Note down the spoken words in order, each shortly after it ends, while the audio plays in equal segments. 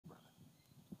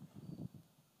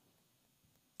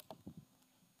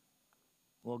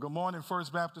Well, good morning,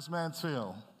 First Baptist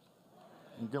Mansfield.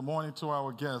 And good morning to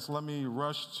our guests. Let me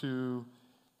rush to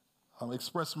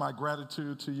express my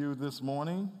gratitude to you this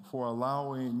morning for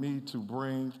allowing me to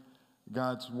bring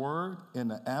God's word in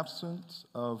the absence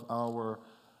of our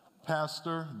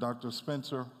pastor, Dr.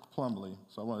 Spencer Plumley.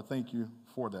 So I want to thank you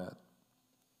for that.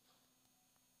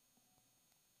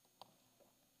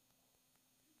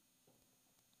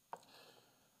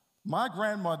 My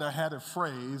grandmother had a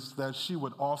phrase that she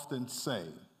would often say.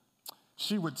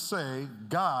 She would say,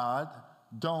 God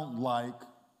don't like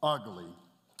ugly.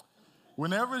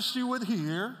 Whenever she would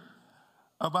hear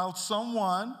about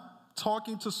someone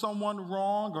talking to someone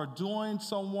wrong or doing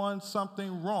someone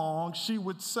something wrong, she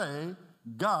would say,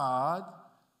 God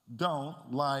don't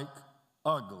like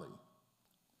ugly.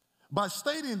 By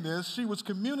stating this, she was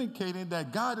communicating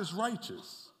that God is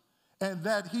righteous and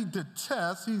that he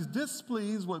detests, he's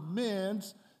displeased with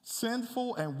men's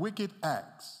sinful and wicked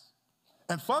acts.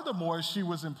 And furthermore, she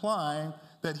was implying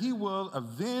that he will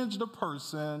avenge the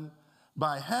person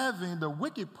by having the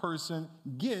wicked person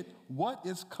get what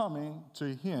is coming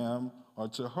to him or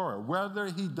to her, whether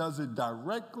he does it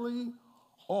directly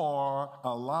or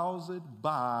allows it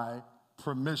by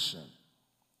permission.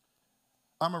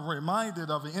 I'm reminded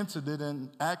of an incident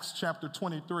in Acts chapter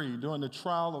 23 during the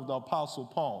trial of the Apostle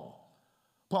Paul.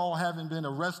 Paul, having been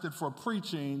arrested for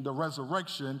preaching the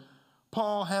resurrection,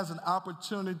 Paul has an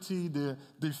opportunity to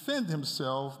defend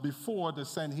himself before the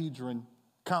Sanhedrin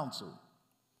council.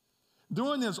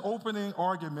 During his opening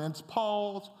arguments,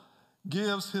 Paul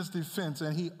gives his defense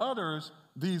and he utters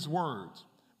these words,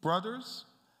 "Brothers,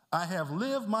 I have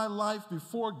lived my life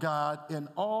before God in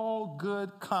all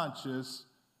good conscience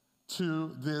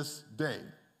to this day."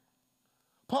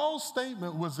 Paul's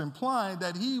statement was implying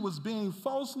that he was being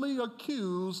falsely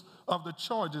accused of the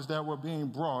charges that were being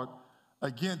brought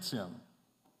against him.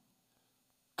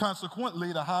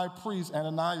 Consequently, the high priest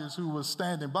Ananias, who was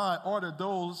standing by, ordered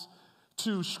those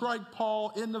to strike Paul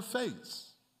in the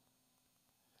face.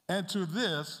 And to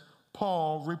this,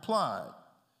 Paul replied.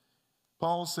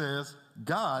 Paul says,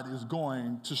 God is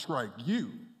going to strike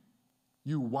you,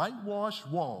 you whitewashed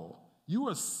wall. You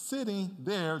are sitting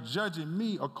there judging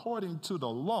me according to the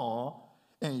law,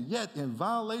 and yet in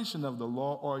violation of the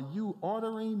law are you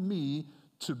ordering me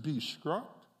to be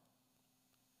struck?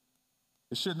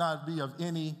 It should not be of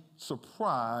any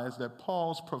surprise that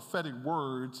Paul's prophetic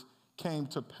words came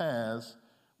to pass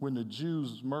when the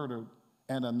Jews murdered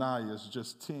Ananias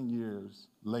just 10 years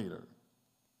later.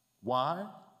 Why?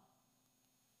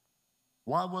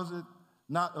 Why was it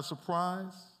not a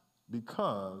surprise?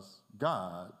 Because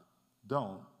God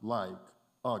don't like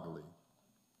ugly.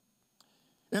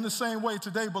 In the same way,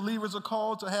 today believers are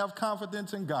called to have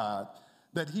confidence in God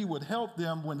that he would help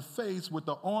them when faced with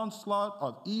the onslaught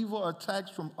of evil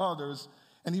attacks from others,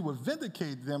 and he would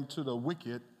vindicate them to the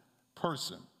wicked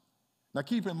person. Now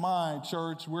keep in mind,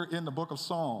 church, we're in the book of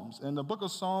Psalms. In the book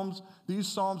of Psalms, these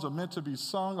psalms are meant to be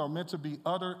sung or meant to be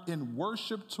uttered in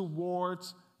worship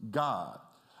towards God.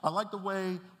 I like the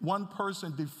way one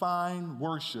person defined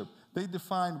worship. They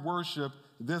define worship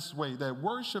this way, that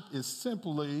worship is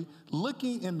simply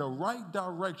looking in the right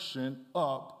direction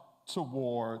up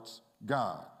towards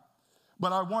God.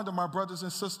 But I wonder, my brothers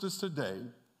and sisters, today,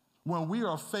 when we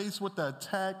are faced with the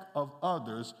attack of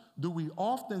others, do we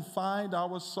often find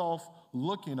ourselves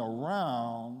looking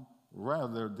around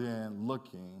rather than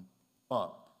looking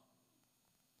up?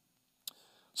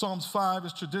 Psalms 5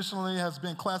 is traditionally has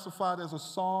been classified as a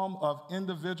psalm of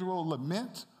individual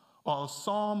lament or a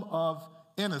psalm of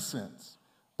innocence.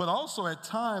 But also at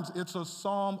times it's a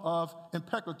psalm of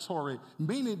imprecatory,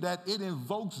 meaning that it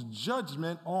invokes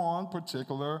judgment on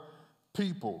particular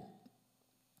people.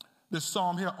 This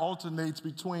psalm here alternates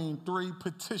between three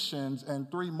petitions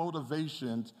and three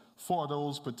motivations for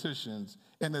those petitions.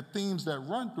 And the themes that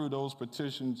run through those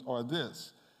petitions are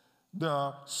this: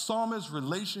 the psalmist's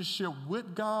relationship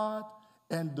with God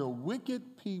and the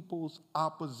wicked people's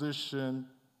opposition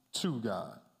to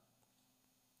God.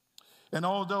 And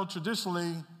although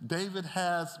traditionally David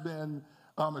has been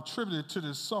attributed to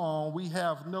this psalm, we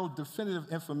have no definitive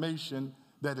information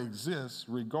that exists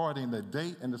regarding the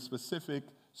date and the specific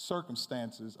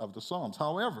circumstances of the Psalms.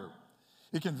 However,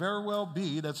 it can very well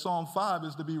be that Psalm 5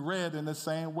 is to be read in the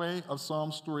same way of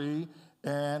Psalms 3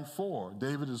 and 4.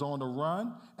 David is on the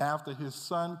run after his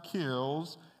son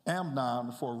kills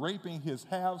Amnon for raping his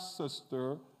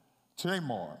half-sister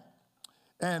Tamar.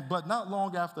 But not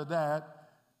long after that,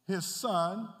 his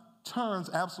son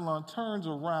Absalom turns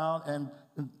around and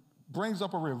brings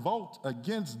up a revolt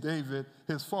against David,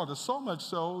 his father, so much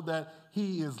so that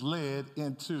he is led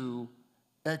into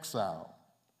exile.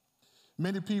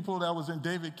 Many people that was in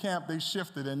David's camp, they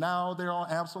shifted, and now they're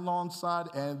on Absalom's side,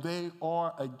 and they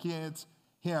are against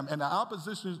him. And the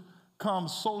opposition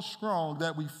comes so strong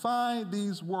that we find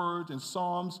these words in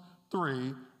Psalms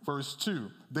 3, verse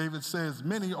 2. David says,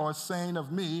 many are saying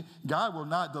of me, God will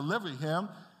not deliver him.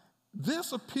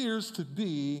 This appears to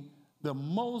be the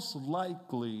most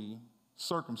likely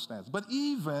circumstance. But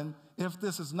even if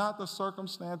this is not the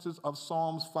circumstances of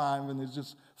Psalms 5, and it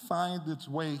just finds its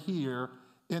way here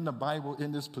in the Bible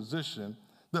in this position,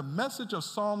 the message of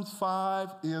Psalms 5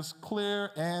 is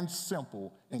clear and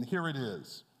simple, and here it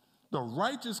is. The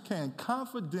righteous can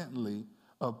confidently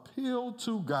appeal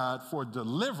to God for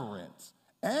deliverance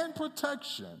and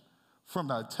protection from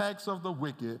the attacks of the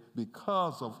wicked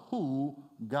because of who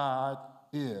God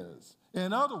is.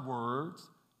 In other words,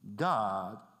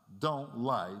 God don't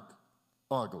like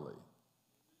ugly.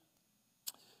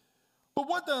 But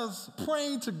what does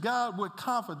praying to God with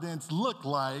confidence look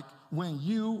like when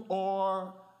you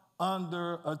are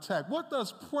under attack? What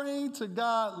does praying to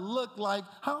God look like?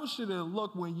 How should it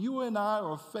look when you and I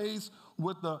are faced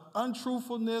with the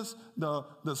untruthfulness, the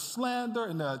slander,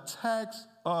 and the attacks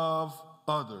of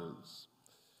others?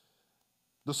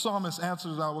 The psalmist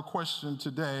answers our question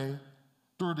today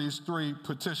through these three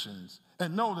petitions.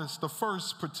 And notice the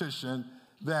first petition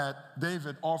that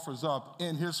David offers up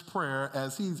in his prayer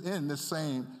as he's in the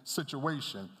same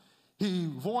situation. He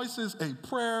voices a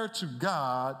prayer to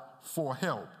God for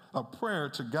help, a prayer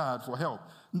to God for help.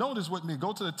 Notice with me,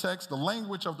 go to the text, the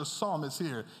language of the psalmist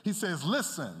here. He says,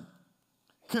 listen,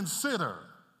 consider,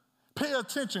 pay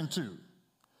attention to.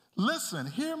 Listen,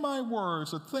 hear my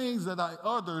words, the things that I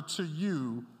utter to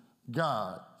you,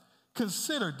 God.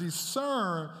 Consider,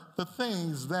 discern the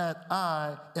things that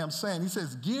I am saying. He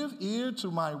says, give ear to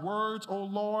my words, O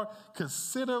Lord.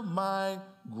 Consider my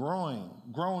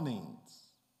groanings.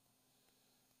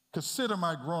 Consider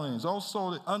my groanings.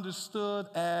 Also understood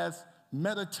as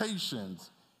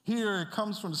meditations. Here it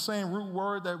comes from the same root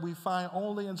word that we find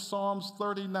only in Psalms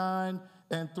 39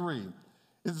 and 3.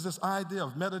 It's this idea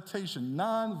of meditation,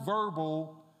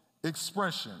 nonverbal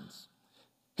expressions.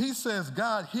 He says,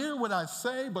 God, hear what I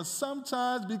say, but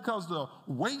sometimes because the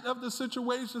weight of the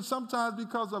situation, sometimes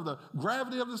because of the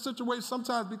gravity of the situation,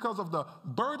 sometimes because of the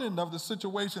burden of the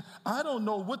situation, I don't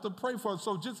know what to pray for.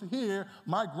 So just hear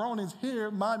my groanings, hear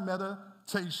my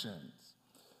meditations.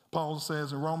 Paul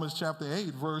says in Romans chapter 8,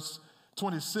 verse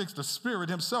 26, the Spirit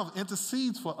himself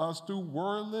intercedes for us through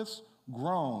wordless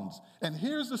groans. And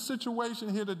here's the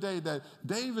situation here today that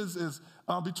David is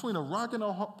between a rock and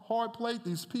a hard place.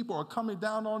 These people are coming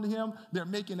down on him. They're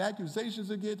making accusations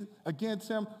against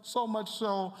him, so much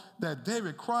so that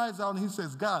David cries out and he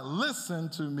says, God, listen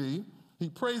to me. He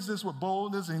prays this with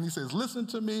boldness and he says, listen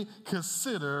to me,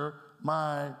 consider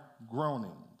my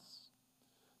groanings.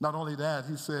 Not only that,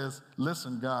 he says,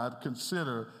 listen, God,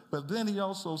 consider, but then he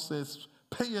also says,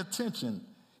 pay attention.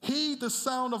 Heed the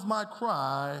sound of my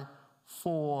cry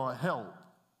for help.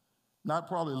 Not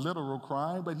probably literal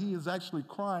crying, but he is actually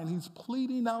crying. He's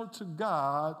pleading out to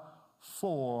God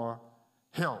for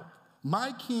help.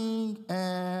 My King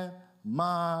and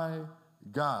my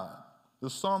God. The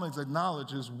psalmist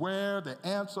acknowledges where the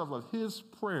answer of his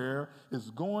prayer is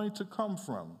going to come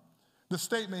from. The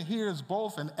statement here is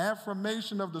both an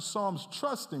affirmation of the psalm's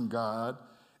trust in God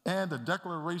and a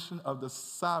declaration of the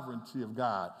sovereignty of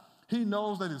God. He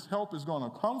knows that his help is going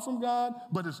to come from God,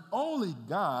 but it's only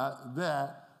God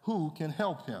who can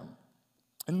help him.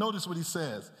 And notice what he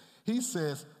says. He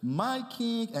says, my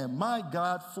King and my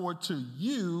God, for to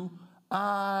you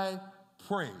I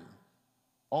pray.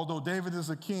 Although David is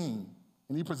a king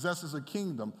and he possesses a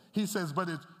kingdom, he says, but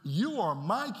it's you are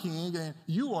my King and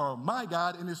you are my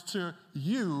God, and it's to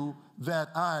you that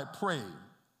I pray.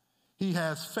 He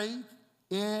has faith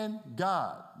in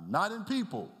God, not in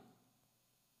people.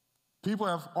 People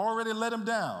have already let him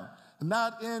down,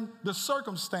 not in the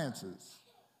circumstances,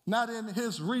 not in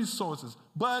his resources,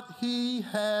 but he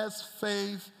has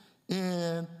faith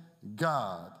in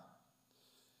God.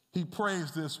 He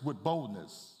prays this with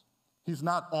boldness. He's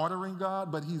not ordering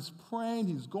God, but he's praying.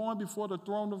 He's going before the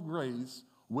throne of grace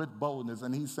with boldness,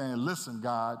 and he's saying, listen,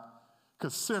 God,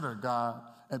 consider, God,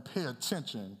 and pay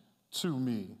attention to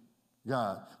me,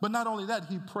 God. But not only that,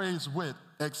 he prays with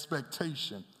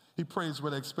expectation. He prays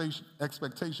with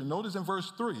expectation. Notice in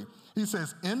verse 3, he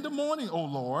says, in the morning, O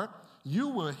Lord, you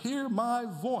will hear my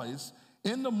voice.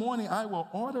 In the morning, I will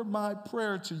order my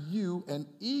prayer to you and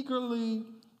eagerly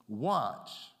watch.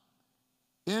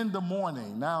 In the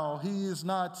morning. Now, he is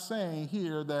not saying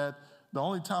here that the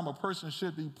only time a person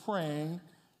should be praying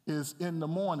is in the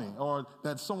morning, or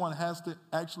that someone has to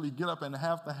actually get up and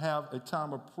have to have a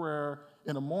time of prayer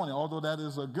in the morning. Although that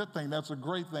is a good thing, that's a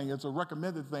great thing, it's a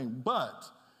recommended thing. But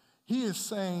he is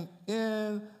saying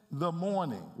in the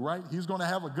morning, right? He's going to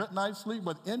have a good night's sleep,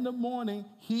 but in the morning,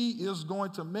 he is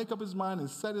going to make up his mind and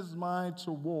set his mind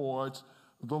towards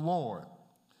the Lord.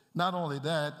 Not only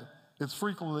that, it's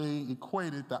frequently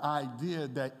equated the idea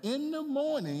that in the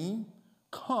morning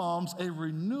comes a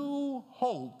renewed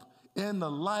hope in the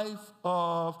life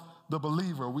of the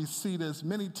believer. We see this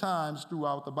many times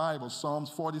throughout the Bible, Psalms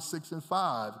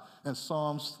 46:5 and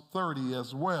Psalms 30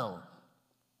 as well.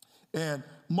 And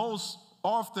most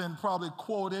often probably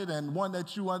quoted, and one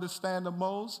that you understand the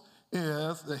most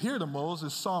is, hear the most,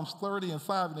 is Psalms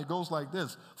 30:5, and it goes like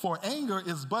this: "For anger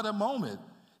is but a moment,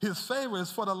 his favor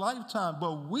is for the lifetime,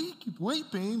 but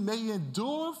weeping may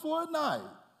endure for a night,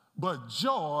 but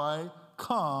joy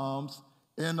comes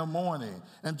in the morning."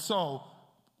 And so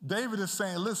David is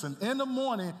saying, listen, in the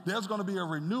morning, there's going to be a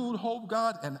renewed hope,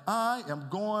 God, and I am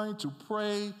going to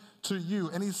pray to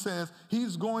you. And he says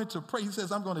he's going to pray. He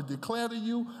says, I'm going to declare to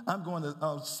you, I'm going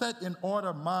to set in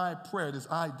order my prayer. This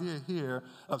idea here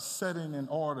of setting in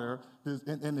order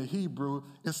in the Hebrew,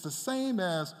 it's the same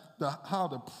as how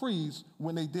the priests,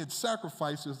 when they did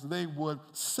sacrifices, they would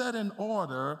set in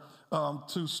order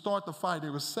to start the fire.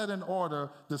 They would set in order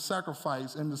the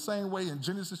sacrifice in the same way in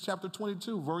Genesis chapter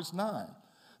 22, verse 9.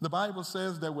 The Bible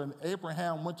says that when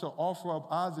Abraham went to offer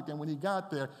up Isaac, and when he got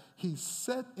there, he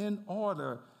set in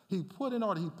order, he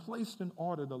placed in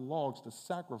order the logs to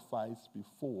sacrifice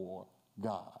before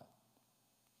God.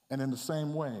 And in the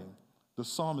same way, the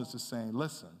psalmist is saying,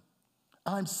 listen,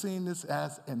 I'm seeing this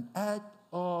as an act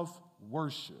of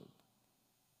worship.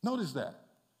 Notice that.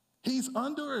 He's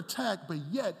under attack, but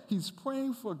yet he's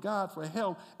praying for God for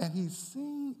help, and he's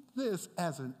seeing this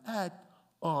as an act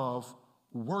of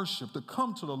worship, to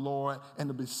come to the Lord and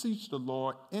to beseech the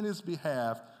Lord in his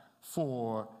behalf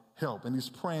for help. And he's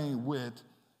praying with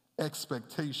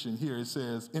expectation here. It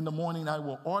says, in the morning I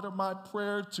will order my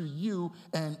prayer to you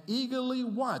and eagerly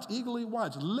watch. Eagerly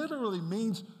watch literally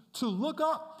means to look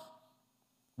up.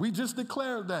 We just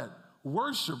declared that.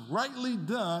 Worship, rightly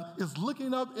done, is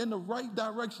looking up in the right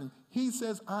direction. He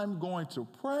says, I'm going to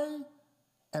pray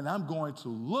and I'm going to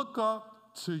look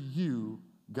up to you,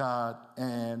 God,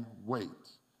 and wait.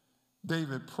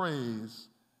 David prays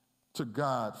to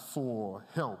God for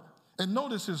help. And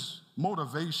notice his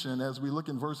motivation as we look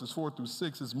in verses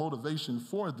 4-6, his motivation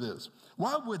for this.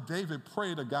 Why would David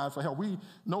pray to God for help? We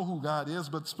know who God is,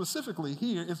 but specifically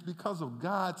here, it's because of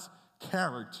God's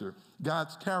character.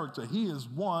 God's character. He is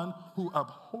one who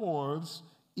abhors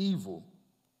evil.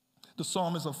 The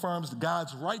psalmist affirms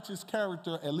God's righteous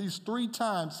character at least 3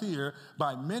 times here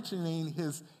by mentioning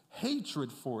his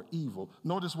hatred for evil.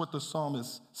 Notice what the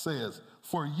psalmist says.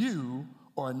 For you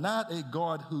are not a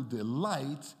God who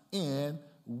delights in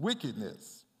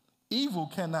wickedness. Evil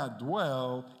cannot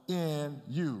dwell in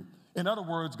you. In other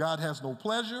words, God has no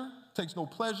pleasure, takes no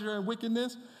pleasure in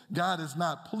wickedness. God is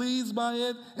not pleased by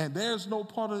it, and there's no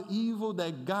part of evil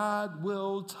that God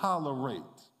will tolerate.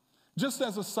 Just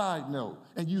as a side note,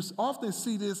 and you often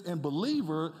see this in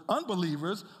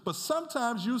unbelievers, but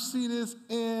sometimes you see this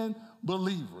in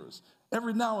believers.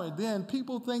 Every now and then,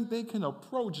 people think they can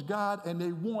approach God and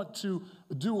they want to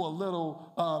do a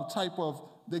little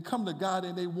they come to God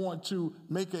and they want to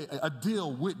make a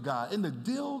deal with God. And the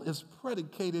deal is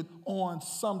predicated on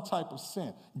some type of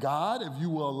sin. God, if you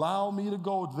will allow me to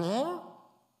go there,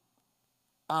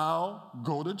 I'll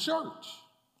go to church.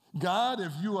 God,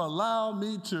 if you allow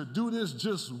me to do this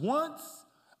just once,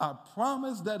 I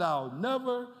promise that I'll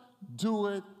never do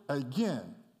it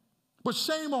again. But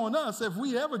shame on us if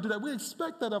we ever do that. We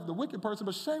expect that of the wicked person,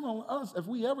 but shame on us if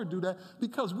we ever do that,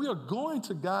 because we are going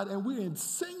to God and we're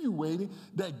insinuating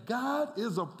that God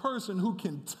is a person who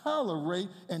can tolerate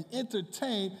and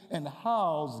entertain and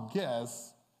house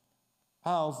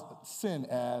sin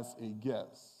as a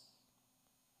guest.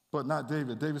 But not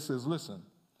David. David says, listen,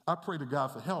 I pray to God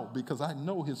for help because I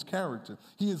know his character.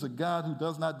 He is a God who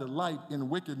does not delight in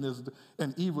wickedness,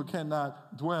 and evil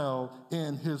cannot dwell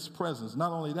in his presence.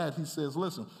 Not only that, he says,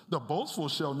 listen, the boastful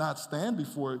shall not stand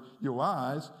before your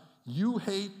eyes. You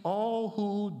hate all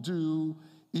who do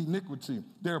iniquity.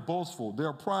 They're boastful.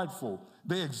 They're prideful.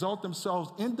 They exalt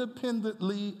themselves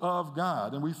independently of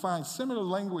God. And we find similar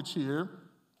language here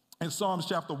in Psalms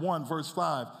chapter 1, verse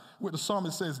 5. Where the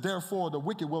psalmist says, therefore the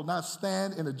wicked will not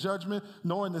stand in the judgment,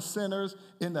 nor in the sinners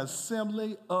in the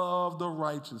assembly of the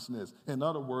righteousness. In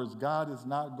other words, God is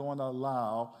not going to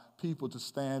allow people to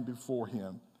stand before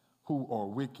him who are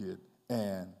wicked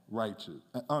and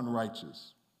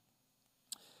unrighteous.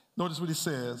 Notice what he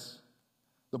says,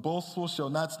 The boastful shall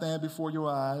not stand before your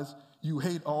eyes. You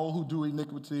hate all who do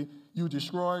iniquity. You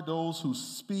destroy those who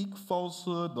speak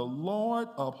falsehood. The Lord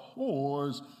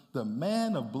abhors the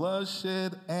man of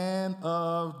bloodshed and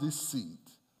of deceit.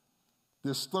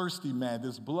 This thirsty man,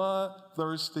 this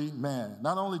bloodthirsty man.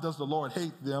 Not only does the Lord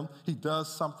hate them, he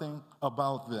does something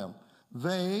about them.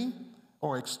 They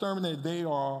are exterminated. They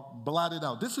are blotted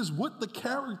out. This is what the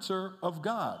character of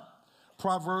God.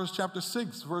 Proverbs chapter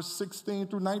 6, verse 16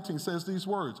 through 19 says these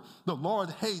words. The Lord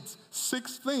hates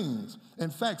 6 things. In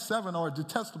fact, 7 are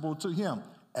detestable to him.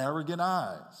 Arrogant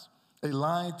eyes, a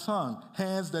lying tongue,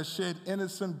 hands that shed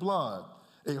innocent blood,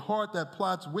 a heart that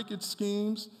plots wicked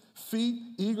schemes, feet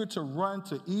eager to run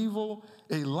to evil,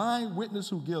 a lying witness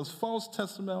who gives false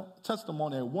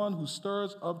testimony, and one who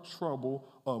stirs up trouble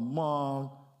among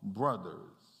brothers.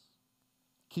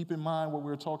 Keep in mind what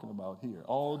we're talking about here.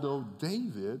 Although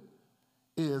David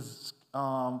is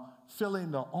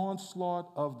feeling the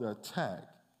onslaught of the attack,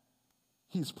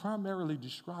 he's primarily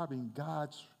describing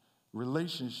God's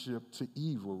relationship to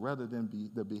evil rather than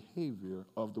the behavior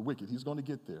of the wicked. He's going to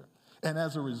get there. And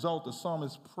as a result, the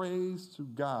psalmist prays to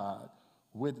God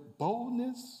with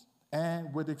boldness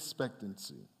and with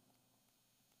expectancy.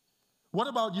 What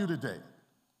about you today?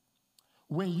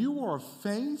 When you are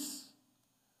faced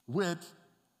with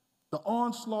the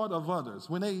onslaught of others,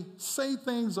 when they say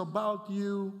things about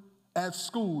you at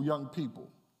school, young people,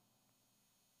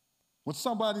 when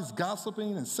somebody's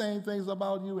gossiping and saying things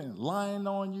about you and lying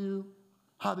on you,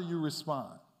 how do you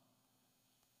respond?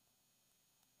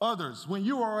 Others, when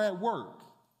you are at work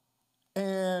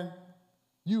and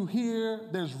you hear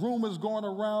there's rumors going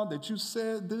around that you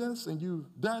said this and you've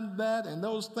done that and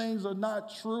those things are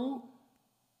not true,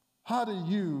 how do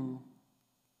you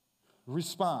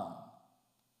respond?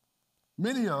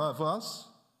 Many of us,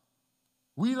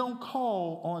 we don't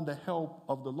call on the help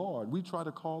of the Lord. We try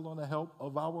to call on the help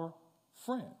of our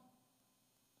friend.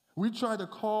 We try to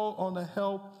call on the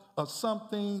help of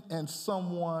something and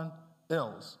someone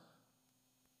else.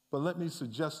 But let me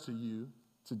suggest to you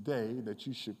today that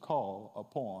you should call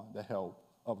upon the help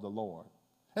of the Lord.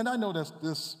 And I know that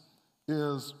this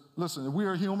is, listen, we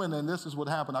are human, and this is what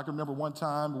happened. I can remember one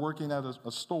time working at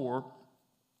a store,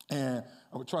 and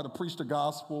I would try to preach the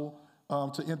gospel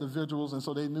to individuals, and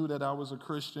so they knew that I was a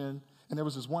Christian. And there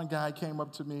was this one guy came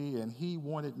up to me, and he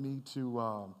wanted me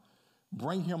to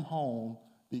bring him home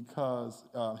because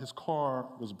his car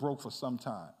was broke for some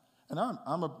time. And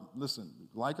listen,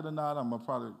 like it or not, I'm a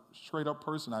probably straight-up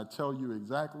person. I tell you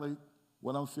exactly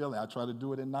what I'm feeling. I try to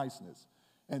do it in niceness.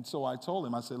 And so I told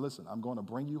him, I said, listen, I'm going to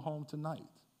bring you home tonight,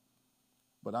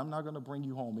 but I'm not going to bring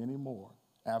you home anymore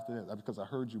after that because I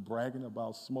heard you bragging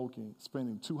about spending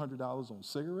 $200 on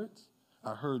cigarettes.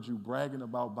 I heard you bragging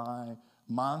about buying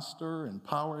Monster and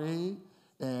Powerade.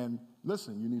 And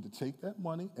listen, you need to take that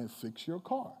money and fix your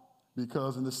car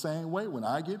because in the same way, when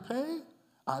I get paid,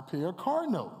 I pay a car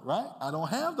note, right? I don't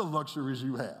have the luxuries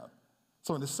you have.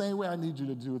 So in the same way, I need you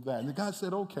to do that. And the guy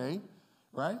said, okay,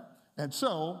 right? And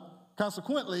so,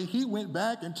 consequently, he went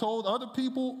back and told other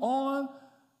people on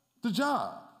the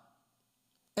job.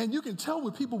 And you can tell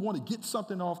when people want to get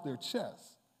something off their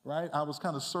chest, right? I was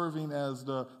kind of serving as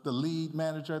the lead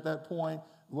manager at that point.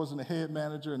 I wasn't the head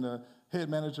manager, and the head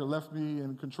manager left me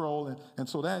in control. And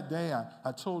so that day,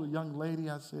 I told a young lady,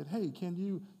 I said, hey, can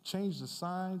you change the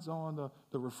signs on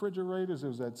the refrigerators? It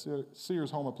was at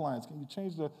Sears Home Appliance. Can you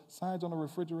change the signs on the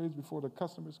refrigerators before the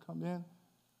customers come in?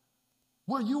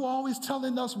 Well, you always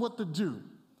telling us what to do.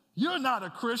 You're not a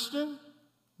Christian.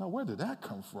 Now, where did that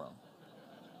come from?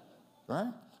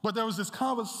 Right? But there was this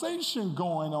conversation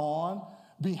going on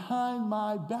behind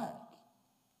my back,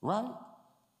 right?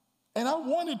 And I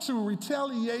wanted to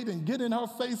retaliate and get in her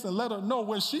face and let her know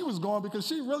where she was going because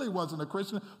she really wasn't a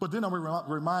Christian. But then I'm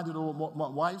reminded of what my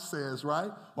wife says,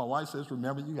 right? My wife says,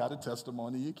 remember, you got a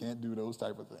testimony. You can't do those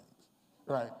type of things,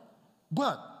 right?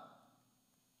 But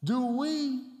do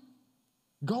we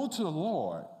go to the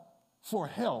Lord for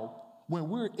help when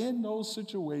we're in those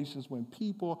situations when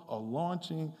people are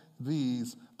launching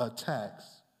these attacks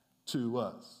to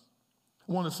us?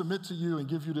 I want to submit to you and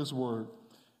give you this word.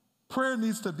 Prayer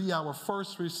needs to be our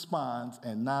first response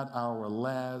and not our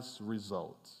last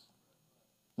result.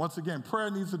 Once again,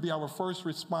 prayer needs to be our first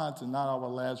response and not our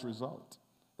last result,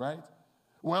 right?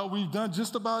 Well, we've done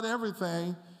just about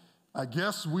everything. I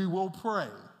guess we will pray.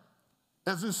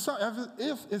 As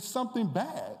if it's something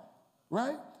bad,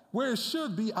 right? Where it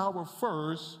should be our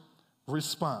first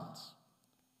response.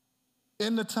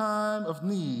 In the time of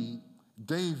need,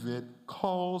 David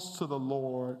calls to the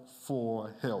Lord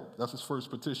for help. That's his first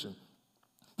petition.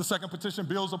 The second petition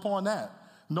builds upon that.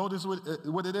 Notice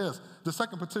what it is. The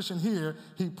second petition here,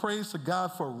 he prays to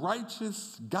God for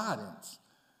righteous guidance.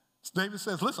 David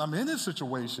says, listen, I'm in this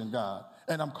situation, God,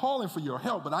 and I'm calling for your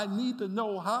help, but I need to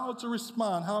know how to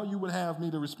respond, how you would have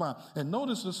me to respond. And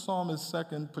notice the psalmist's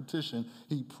second petition.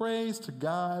 He prays to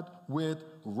God with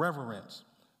reverence.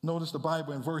 Notice the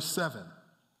Bible in verse 7.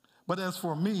 But as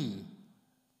for me,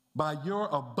 by your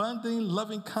abundant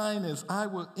loving kindness, I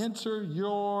will enter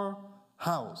your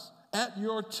house. At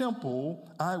your temple,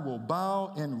 I will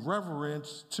bow in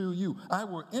reverence to you. I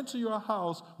will enter your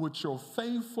house with your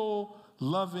faithful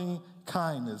loving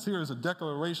kindness. Here is a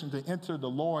declaration to enter the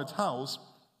Lord's house,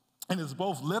 and it's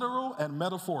both literal and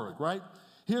metaphoric, right?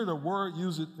 Here the word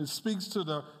it speaks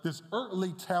to this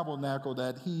earthly tabernacle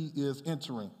that he is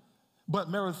entering. But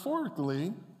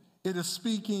metaphorically, it is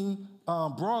speaking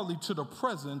broadly to the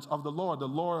presence of the Lord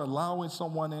allowing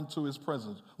someone into his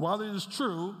presence. While it is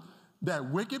true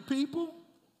that wicked people,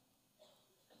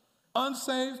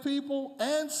 unsaved people,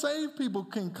 and saved people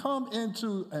can come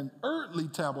into an earthly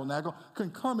tabernacle,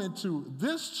 can come into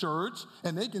this church,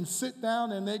 and they can sit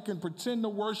down and they can pretend to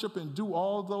worship and do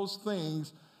all those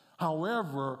things.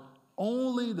 However,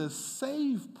 only the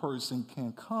saved person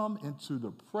can come into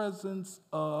the presence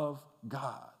of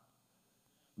God.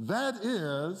 That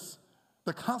is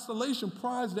the consolation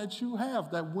prize that you have,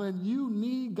 that when you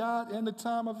need God in the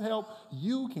time of help,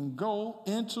 you can go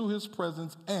into his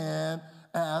presence and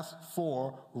ask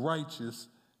for righteous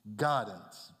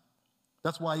guidance.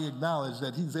 That's why he acknowledged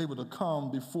that he's able to come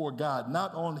before God,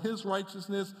 not on his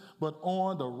righteousness, but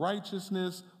on the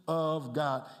righteousness of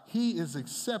God. He is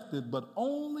accepted, but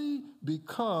only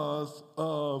because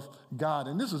of God.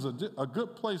 And this is a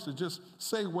good place to just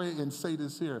segue and say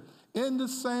this here. In the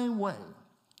same way,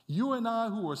 you and I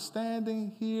who are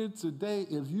standing here today,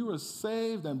 if you are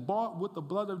saved and bought with the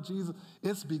blood of Jesus,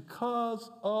 it's because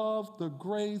of the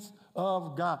grace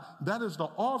of God. That is the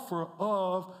offer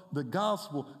of the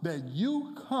gospel, that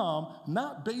you come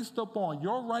not based upon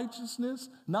your righteousness,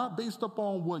 not based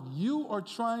upon what you are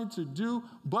trying to do,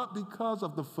 but because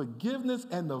of the forgiveness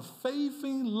and the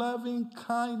faithing, loving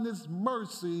kindness,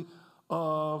 mercy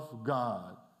of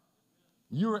God.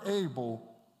 You're able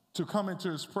to come into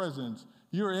his presence.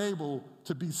 You're able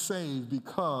to be saved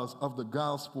because of the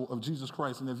gospel of Jesus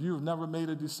Christ. And if you've never made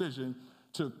a decision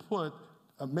to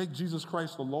make Jesus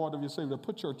Christ the Lord of your Savior, to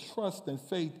put your trust and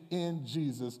faith in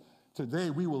Jesus, today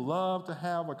we would love to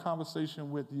have a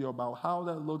conversation with you about how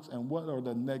that looks and what are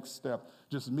the next steps.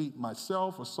 Just meet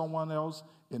myself or someone else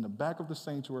in the back of the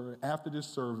sanctuary after this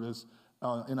service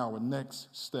in our next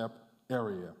step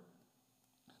area.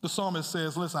 The psalmist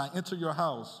says, listen, I enter your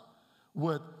house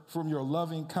from your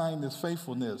loving kindness,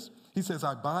 faithfulness. He says,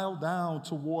 I bow down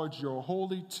towards your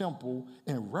holy temple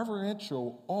in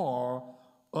reverential awe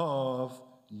of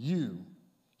you.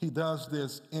 He does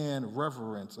this in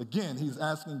reverence. Again, he's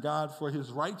asking God for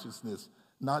his righteousness,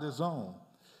 not his own.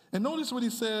 And notice what he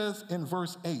says in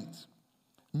verse 8.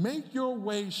 Make your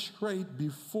way straight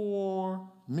before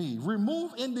me.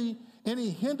 Remove any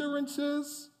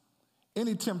hindrances,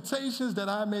 any temptations that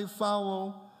I may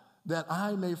follow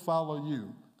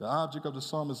you. The object of the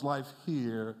psalmist's life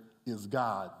here is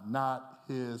God, not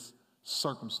his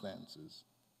circumstances.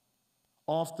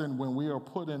 Often when we are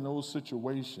put in those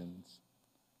situations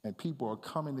and people are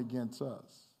coming against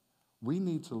us, we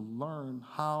need to learn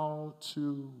how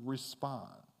to respond.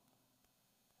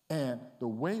 And the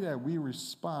way that we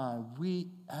respond, we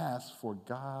ask for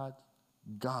God's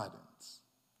guidance.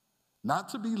 Not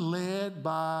to be led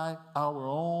by our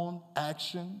own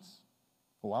actions.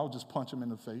 Oh, I'll just punch him in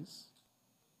the face.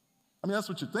 I mean, that's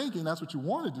what you're thinking. That's what you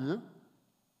want to do,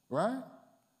 right?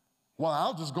 Well,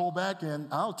 I'll just go back and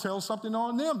I'll tell something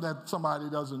on them that somebody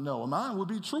doesn't know. And mine will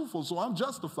be truthful, so I'm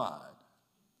justified.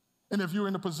 And if you're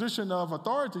in a position of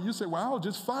authority, you say, well, I'll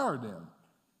just fire them,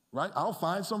 right? I'll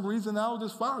find some reason I'll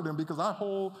just fire them because I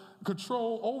hold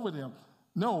control over them.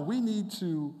 No, we need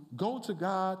to go to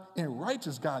God in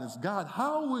righteous guidance. God,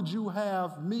 how would you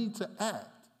have me to act?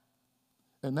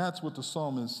 And that's what the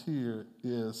psalmist here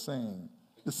is saying.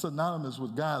 It's synonymous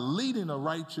with God leading the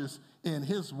righteous in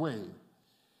his way.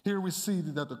 Here we see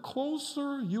that the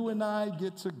closer you and I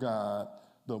get to God,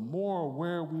 the more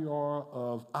aware we are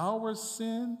of our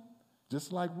sin,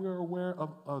 just like we're aware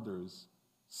of others'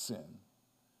 sin.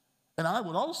 And I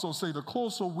would also say the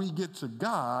closer we get to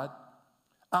God,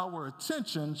 our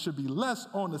attention should be less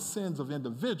on the sins of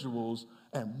individuals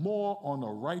and more on the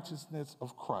righteousness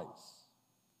of Christ.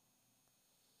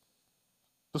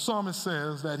 The psalmist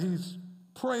says that he's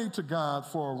prayed to God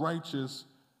for a righteous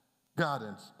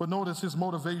guidance. But notice his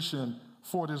motivation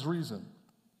for this reason.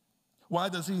 Why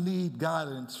does he need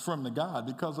guidance from the God?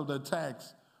 Because of the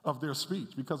attacks of their speech,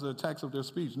 because of the attacks of their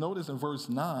speech. Notice in verse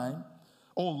 9,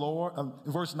 oh Lord,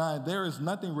 in verse 9, there is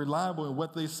nothing reliable in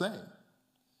what they say,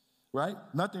 right?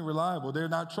 Nothing reliable. They're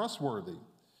not trustworthy.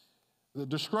 The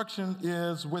destruction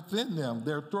is within them.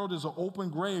 Their throat is an open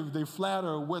grave. They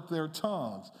flatter with their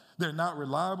tongues. They're not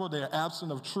reliable. They're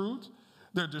absent of truth.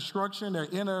 Their destruction, their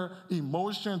inner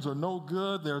emotions are no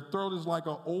good. Their throat is like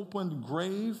an open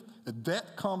grave.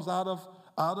 Death comes out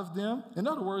of them. In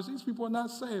other words, these people are not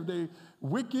saved. They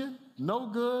wicked, no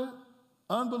good,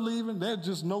 unbelieving. They're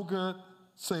just no good,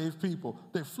 saved people.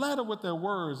 They flatter with their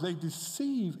words. They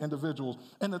deceive individuals.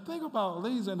 And the thing about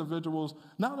these individuals,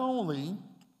 not only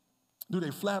do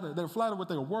they're flattered with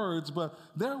their words, but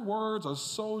their words are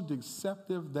so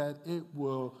deceptive that it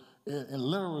will, in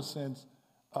literal sense,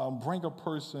 bring a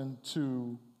person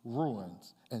to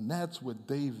ruins. And that's what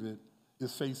David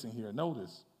is facing here.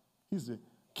 Notice, he's the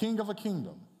king of a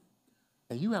kingdom.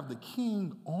 And you have the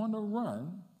king on the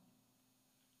run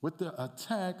with the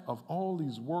attack of all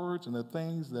these words and the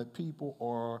things that people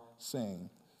are saying.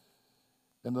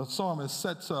 And the psalmist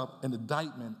sets up an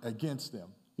indictment against them.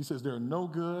 He says they're no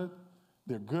good,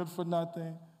 they're good for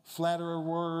nothing, flatterer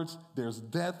words, there's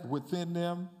death within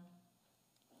them.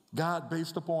 God,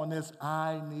 based upon this,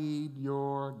 I need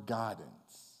your guidance.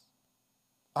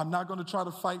 I'm not going to try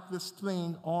to fight this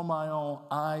thing on my own.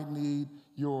 I need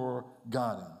your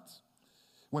guidance.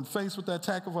 When faced with the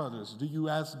attack of others, do you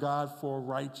ask God for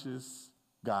righteous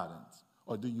guidance?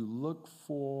 Or do you look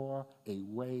for a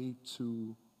way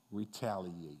to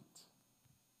retaliate?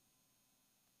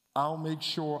 I'll make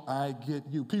sure I get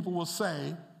you. People will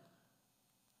say,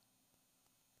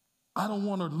 I don't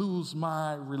want to lose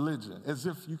my religion, as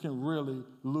if you can really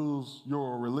lose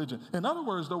your religion. In other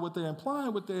words, though, what they're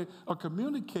implying, what they are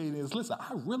communicating is, listen,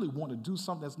 I really want to do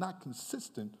something that's not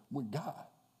consistent with God.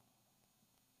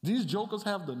 These jokers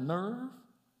have the nerve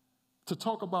to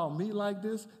talk about me like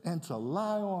this and to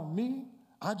lie on me.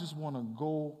 I just want to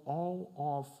go all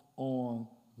off on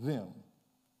them.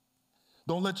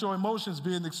 Don't let your emotions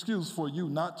be an excuse for you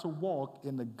not to walk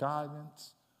in the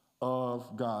guidance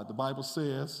of God. The Bible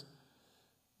says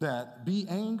that be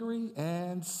angry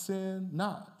and sin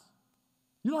not.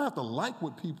 You don't have to like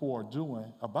what people are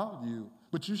doing about you,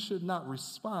 but you should not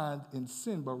respond in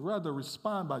sin, but rather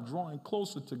respond by drawing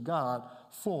closer to God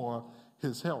for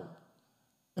his help.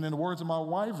 And in the words of my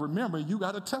wife, remember, you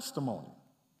got a testimony,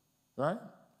 right?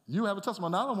 You have a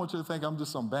testimony. Now, I don't want you to think I'm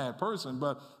just some bad person,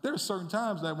 but there are certain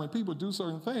times that when people do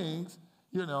certain things,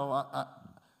 you know,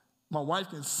 my wife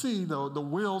can see the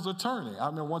wheels are turning. I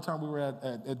remember one time we were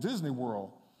at Disney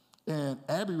World, and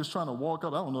Abby was trying to walk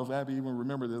up. I don't know if Abby even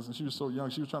remembered this, and she was so young.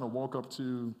 She was trying to walk up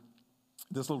to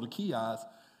this little kiosk,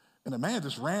 and the man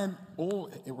just ran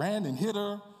and hit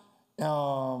her,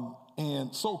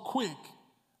 and so quick.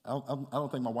 I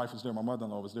don't think my wife was there. My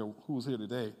mother-in-law was there, who was here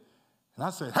today. And I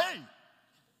said, hey,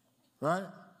 right?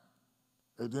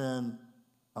 And then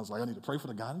I was like, I need to pray for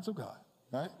the guidance of God,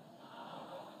 right?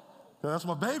 That's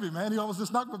my baby, man. He almost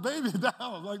just knocked my baby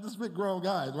down, like this big grown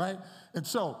guy, right? And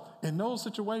so in those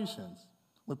situations,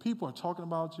 when people are talking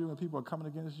about you and people are coming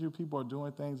against you, people are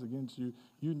doing things against you,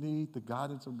 you need the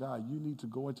guidance of God. You need to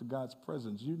go into God's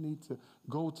presence. You need to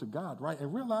go to God, right?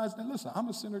 And realize that, listen, I'm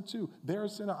a sinner too. They're a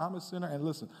sinner, I'm a sinner. And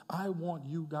listen, I want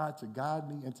you, God, to guide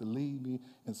me and to lead me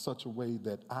in such a way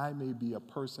that I may be a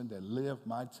person that live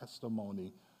my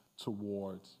testimony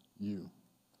towards you.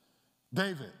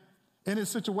 David, in his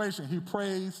situation, he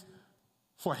prays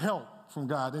for help from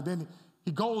God. And then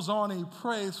he goes on and he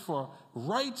prays for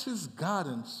righteous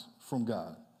guidance from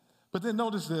God. But then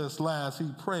notice this last,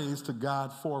 he prays to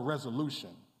God for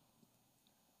resolution.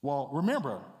 Well,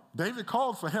 remember, David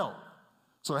called for help.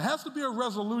 So it has to be a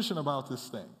resolution about this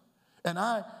thing. And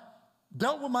I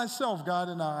dealt with myself, God,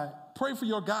 and I pray for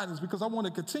your guidance because I want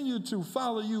to continue to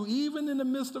follow you even in the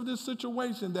midst of this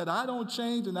situation, that I don't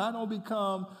change and I don't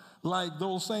become like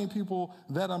those same people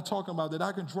that I'm talking about, that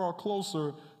I can draw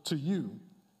closer to you.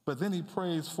 But then he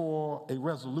prays for a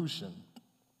resolution.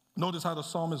 Notice how the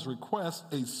psalmist requests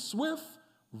a swift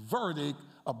verdict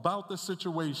about the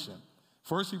situation.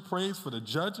 First, he prays for the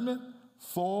judgment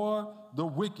for the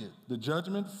wicked. The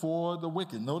judgment for the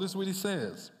wicked. Notice what he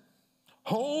says.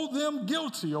 Hold them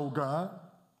guilty, O God.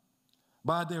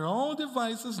 By their own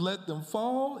devices, let them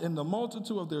fall in the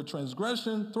multitude of their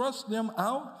transgression. Thrust them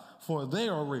out, for they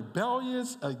are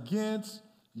rebellious against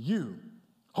you.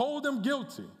 Hold them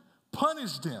guilty.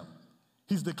 Punish them.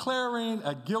 He's declaring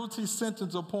a guilty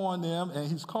sentence upon them,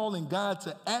 and he's calling God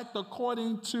to act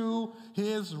according to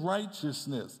his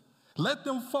righteousness. Let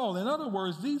them fall. In other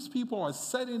words, these people are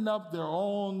setting up their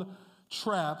own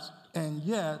traps, and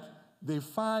yet they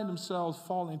find themselves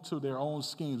falling to their own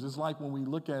schemes. It's like when we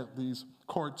look at these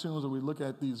cartoons or we look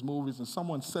at these movies and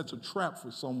someone sets a trap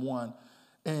for someone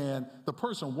and the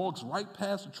person walks right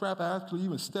past the trap, actually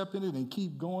even step in it and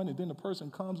keep going, and then the person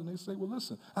comes and they say, well,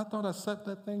 listen, I thought I set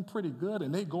that thing pretty good,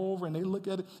 and they go over and they look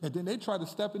at it, and then they try to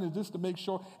step in it just to make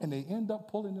sure, and they end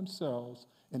up pulling themselves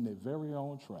in their very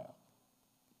own trap.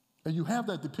 And you have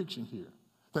that depiction here,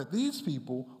 that these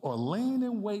people are laying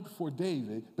in wait for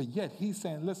David, but yet he's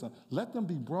saying, listen, let them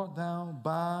be brought down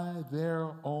by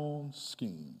their own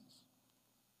schemes.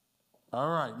 All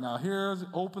right, now here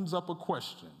opens up a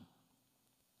question.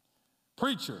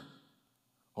 Preacher,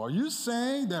 are you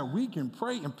saying that we can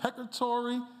pray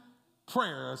imprecatory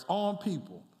prayers on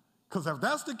people? Because if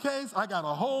that's the case, I got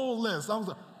a whole list. I was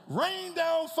like, rain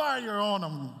down fire on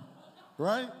them,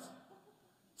 right?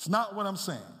 It's not what I'm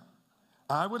saying.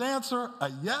 I would answer a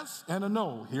yes and a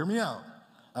no. Hear me out.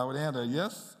 I would answer a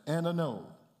yes and a no.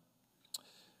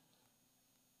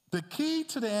 The key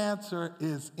to the answer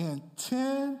is in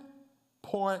 10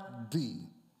 part D.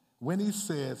 When he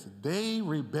says, they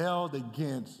rebelled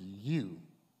against you.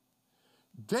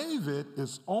 David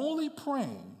is only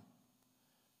praying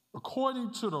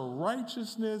according to the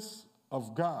righteousness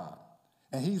of God.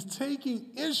 And he's taking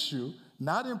issue,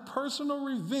 not in personal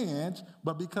revenge,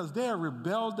 but because they are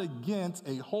rebelled against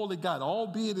a holy God.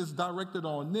 Albeit it's directed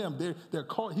on them,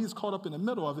 he's caught up in the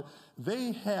middle of it.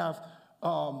 They have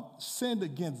sinned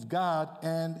against God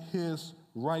and his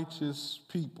righteous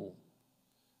people.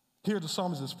 Here the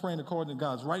psalmist is praying according to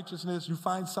God's righteousness. You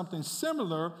find something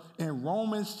similar in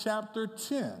Romans chapter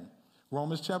 10.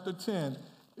 Romans chapter 10,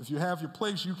 if you have your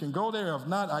place, you can go there. If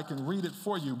not, I can read it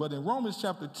for you. But in Romans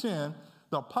chapter 10,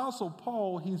 the Apostle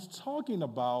Paul, he's talking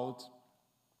about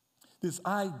this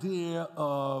idea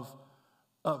of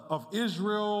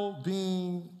Israel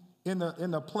being in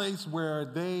a place where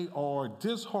they are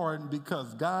disheartened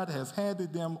because God has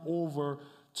handed them over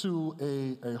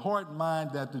to a heart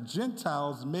mind that the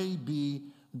Gentiles may be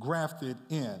grafted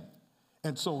in.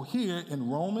 And so here in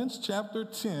Romans chapter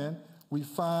 10, we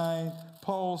find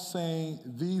Paul saying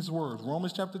these words,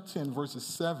 Romans chapter 10, verses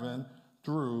 7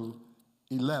 through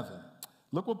 11.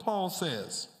 Look what Paul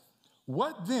says.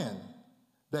 What then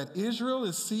that Israel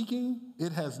is seeking,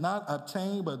 it has not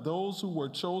obtained, but those who were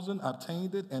chosen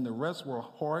obtained it, and the rest were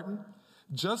hardened.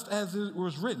 Just as it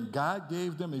was written, God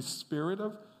gave them a spirit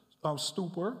of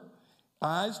stupor,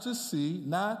 eyes to see,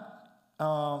 not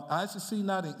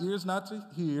and ears not to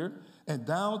hear, and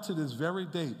down to this very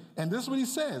day. And this is what he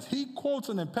says. He quotes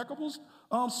an impeccatory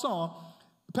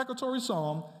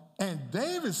psalm, and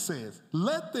David says,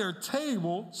 let their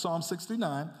table, Psalm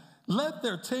 69, let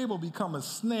their table become a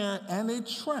snare and a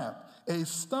trap, a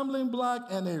stumbling block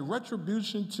and a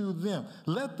retribution to them.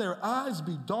 Let their eyes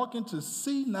be darkened to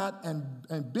see not,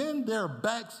 and bend their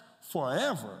backs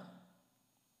forever.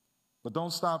 But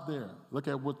don't stop there. Look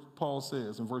at what Paul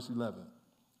says in verse 11.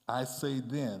 I say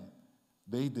then,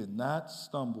 they did not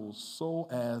stumble so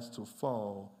as to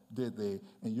fall, did they?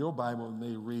 In your Bible,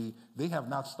 they read, they have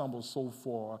not stumbled so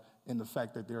far in the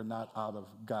fact that they're not out of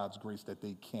God's grace that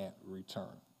they can't return.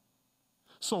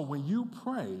 So when you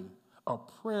pray a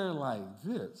prayer like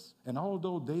this, and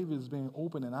although David is being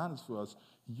open and honest for us,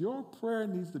 your prayer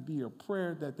needs to be a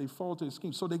prayer that they fall to the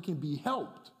scheme so they can be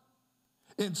helped.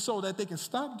 And so that they can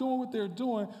stop doing what they're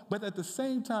doing, but at the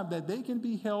same time that they can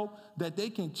be helped, that they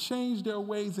can change their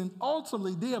ways, and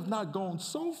ultimately they have not gone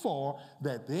so far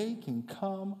that they can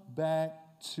come back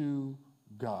to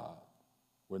God.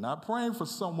 We're not praying for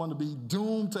someone to be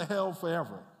doomed to hell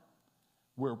forever.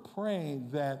 We're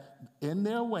praying that in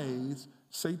their ways,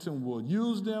 Satan will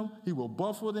use them, he will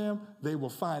buffet them, they will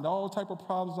find all type of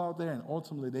problems out there, and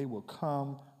ultimately they will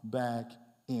come back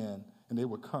in, and they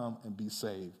will come and be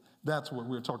saved. That's what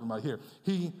we're talking about here.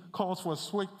 He calls for a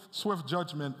swift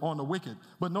judgment on the wicked.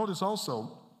 But notice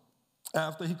also,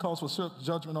 after he calls for swift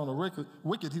judgment on the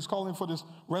wicked, he's calling for this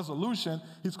resolution.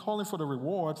 He's calling for the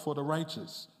reward for the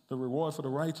righteous. The reward for the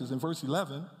righteous. In verse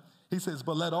 11, he says,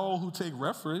 but let all who take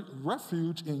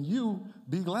refuge in you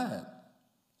be glad.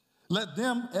 Let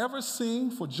them ever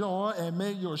sing for joy, and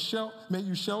may you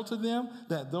shelter them,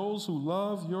 that those who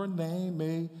love your name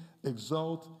may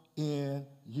exult in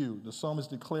you. The psalmist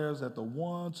declares that the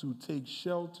ones who take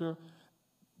shelter,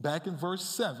 back in verse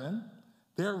 7,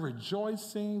 they're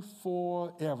rejoicing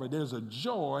forever. There's a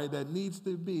joy that needs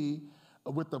to be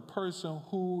with the person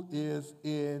who is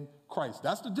in Christ.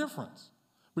 That's the difference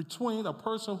between a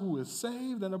person who is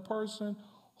saved and a person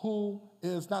who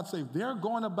is not saved. They're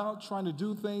going about trying to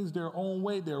do things their own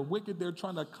way. They're wicked. They're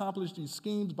trying to accomplish these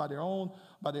schemes by their own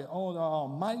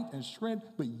might and strength.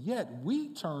 But yet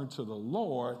we turn to the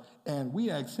Lord and we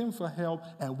ask him for help,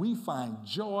 and we find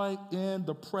joy in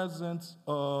the presence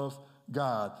of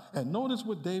God. And notice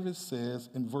what David says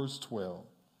in verse 12.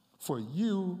 For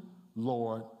you,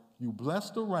 Lord, you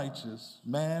bless the righteous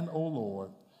man, O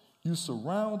Lord. You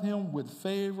surround him with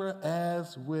favor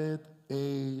as with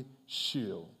a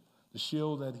shield. The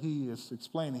shield that he is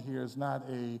explaining here is not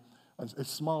a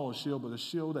small shield, but a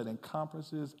shield that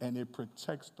encompasses and it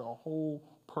protects the whole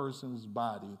person's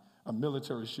body, a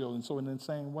military shield. And so in the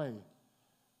same way,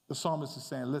 the psalmist is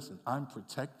saying, listen, I'm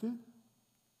protected.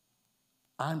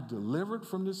 I'm delivered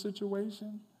from this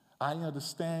situation. I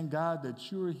understand, God,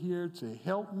 that you're here to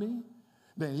help me.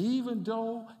 That even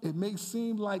though it may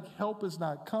seem like help is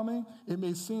not coming, it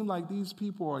may seem like these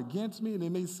people are against me, and it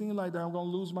may seem like that I'm going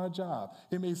to lose my job.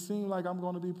 It may seem like I'm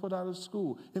going to be put out of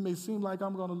school. It may seem like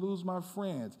I'm going to lose my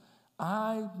friends.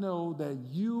 I know that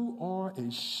you are a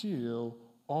shield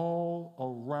all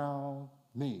around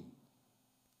me.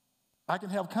 I can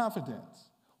have confidence.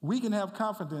 We can have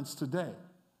confidence today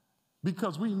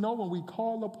because we know when we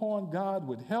call upon God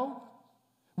with help,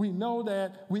 we know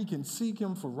that we can seek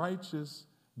him for righteous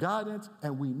guidance,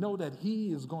 and we know that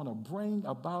he is going to bring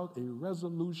about a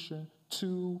resolution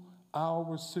to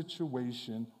our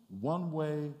situation one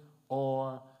way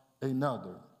or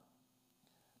another.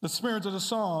 The spirit of the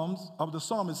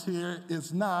psalmist here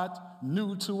is not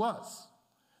new to us.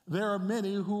 There are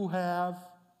many who have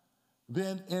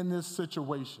been in this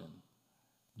situation.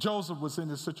 Joseph was in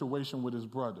this situation with his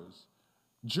brothers.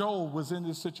 Job was in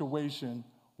this situation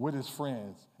with his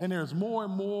friends. And there's more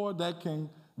and more that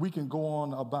we can go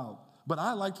on about. But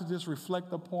I like to just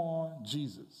reflect upon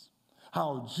Jesus.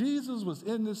 How Jesus was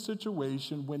in this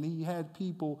situation when he had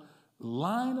people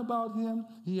lying about him.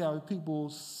 He had people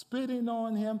spitting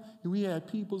on him. We had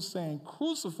people saying,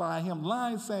 crucify him,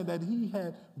 lying, saying that he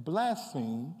had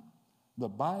blasphemed. The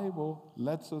Bible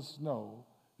lets us know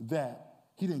that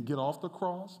he didn't get off the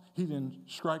cross. He didn't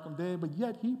strike them dead, but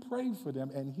yet he prayed for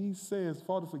them, and he says,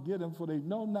 Father, forgive them, for they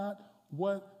know not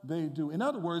what they do. In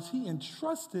other words, he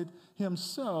entrusted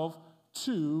himself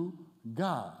to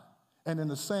God. And in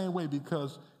the same way,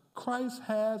 because Christ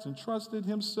has entrusted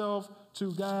himself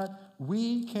to God,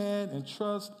 we can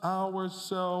entrust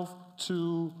ourselves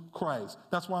to Christ.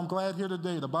 That's why I'm glad here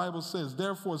today. The Bible says,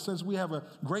 therefore, since we have a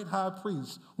great high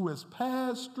priest who has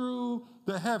passed through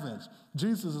the heavens,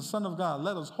 Jesus, the Son of God,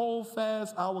 let us hold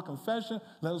fast our confession.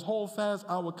 Let us hold fast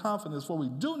our confidence, for we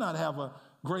do not have a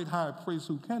great high priest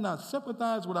who cannot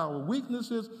sympathize with our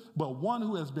weaknesses, but one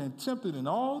who has been tempted in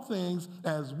all things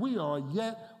as we are,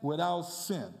 yet without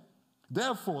sin.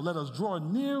 Therefore, let us draw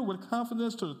near with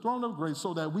confidence to the throne of grace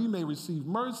so that we may receive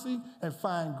mercy and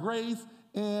find grace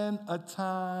in a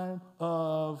time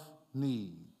of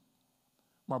need.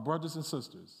 My brothers and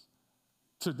sisters,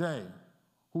 today,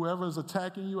 whoever is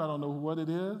attacking you, I don't know what it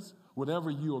is, whatever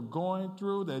you are going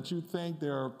through, that you think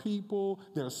there are people,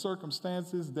 there are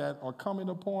circumstances that are coming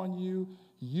upon you,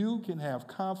 you can have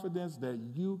confidence that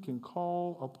you can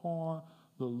call upon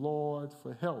the Lord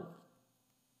for help.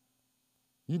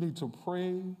 You need to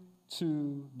pray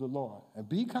to the Lord and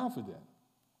be confident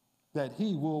that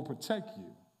he will protect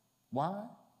you. Why?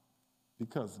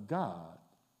 Because God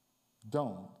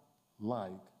don't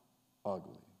like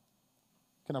ugly.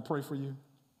 Can I pray for you?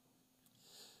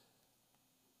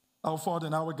 Our Father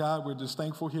and our God, we're just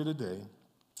thankful here today.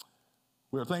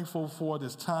 We're thankful for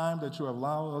this time that you have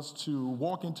allowed us to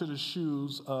walk into the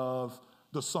shoes of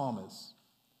the psalmist.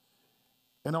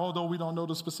 And although we don't know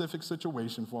the specific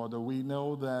situation, Father, we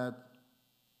know that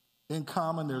in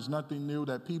common there's nothing new,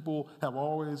 that people have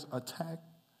always attacked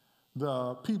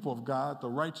the people of God, the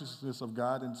righteousness of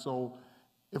God. And so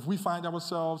if we find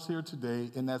ourselves here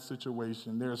today in that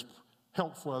situation, there's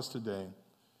help for us today.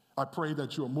 I pray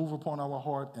that you will move upon our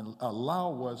heart and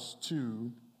allow us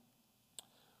to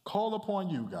call upon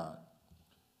you, God.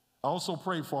 I also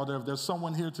pray, Father, if there's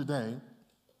someone here today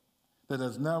that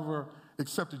has never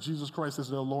accepted Jesus Christ as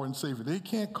their Lord and Savior, they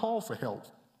can't call for help.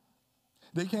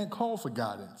 They can't call for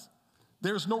guidance.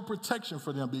 There's no protection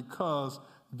for them because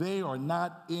they are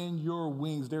not in your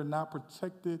wings. They're not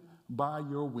protected by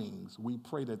your wings. We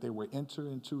pray that they will enter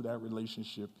into that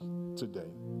relationship today.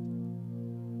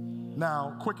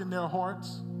 Now, quicken their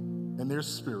hearts and their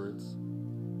spirits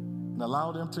and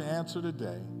allow them to answer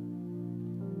today.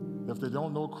 If they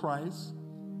don't know Christ,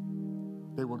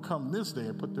 they will come this day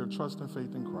and put their trust and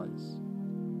faith in Christ.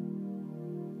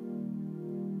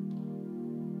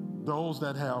 Those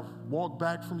that have walked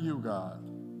back from you, God,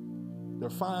 they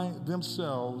find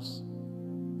themselves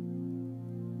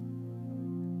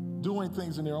doing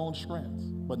things in their own strength,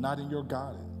 but not in your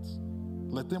guidance.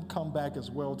 Let them come back as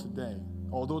well today.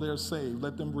 Although they're saved,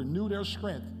 let them renew their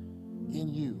strength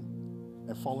in you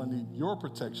and fall into your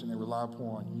protection and rely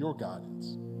upon your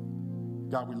guidance.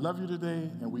 God, we love you today,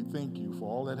 and we thank you for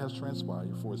all that has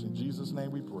transpired. For us in Jesus'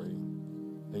 name we pray.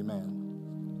 Amen.